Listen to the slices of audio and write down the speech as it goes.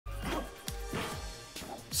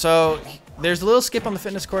So there's a little skip on the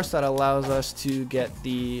fitness course that allows us to get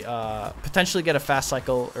the potentially get a fast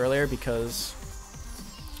cycle earlier, because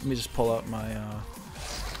let me just pull out my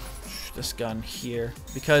this gun here,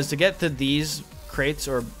 because to get to these crates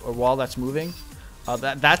or wall that's moving,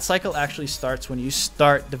 that cycle actually starts when you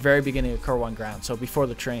start the very beginning of Kerwan ground, so before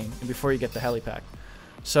the train and before you get the helipad.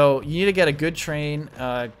 So you need to get a good train,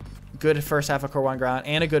 good first half of Kerwan ground,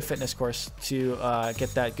 and a good fitness course to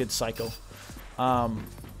get that good cycle.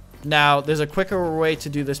 Now, there's a quicker way to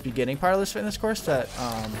do this beginning part of this fitness course that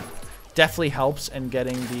definitely helps in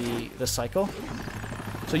getting the cycle.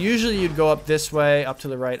 So usually you'd go up this way, up to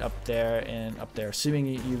the right, up there, and up there, assuming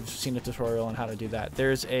you've seen a tutorial on how to do that.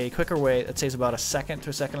 There's a quicker way that saves about a second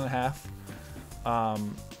to a second and a half.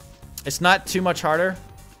 It's not too much harder.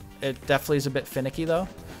 It definitely is a bit finicky though.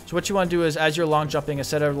 So what you want to do is, as you're long jumping,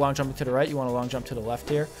 instead of long jumping to the right, you want to long jump to the left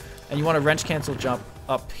here. And you want to wrench cancel jump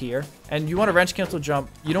up here. And you want to wrench cancel jump.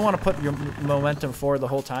 You don't want to put your momentum forward the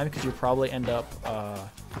whole time, because you'll probably end up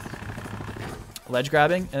ledge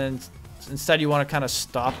grabbing. And instead you want to kind of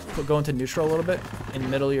stop, go into neutral a little bit in the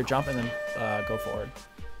middle of your jump, and then go forward.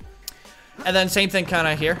 And then same thing kind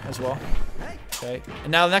of here as well. Okay.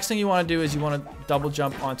 And now the next thing you want to do is you want to double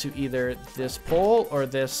jump onto either this pole or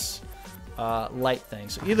this light thing.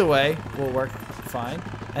 So either way will work fine.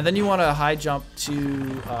 And then you want to high jump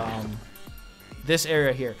to this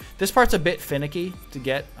area here. This part's a bit finicky to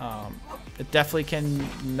get. It definitely can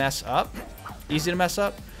mess up. Easy to mess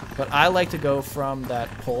up. But I like to go from that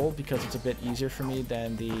pole because it's a bit easier for me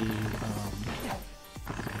than the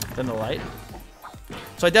light.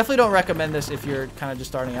 So I definitely don't recommend this if you're kind of just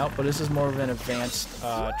starting out, but this is more of an advanced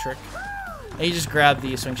trick. And you just grab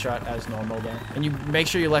the swing shot as normal though. And you make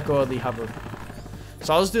sure you let go of the hover.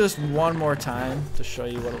 So I'll just do this one more time to show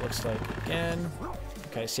you what it looks like again.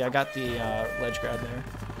 Okay, see I got the ledge grab there.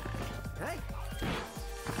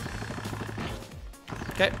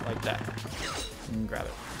 Okay, like that. And grab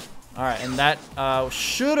it. Alright, and that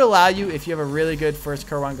should allow you, if you have a really good first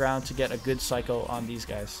Kerwan ground, to get a good cycle on these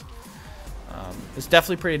guys. It's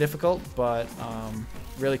definitely pretty difficult, but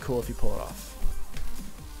really cool if you pull it off.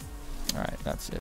 Alright, that's it.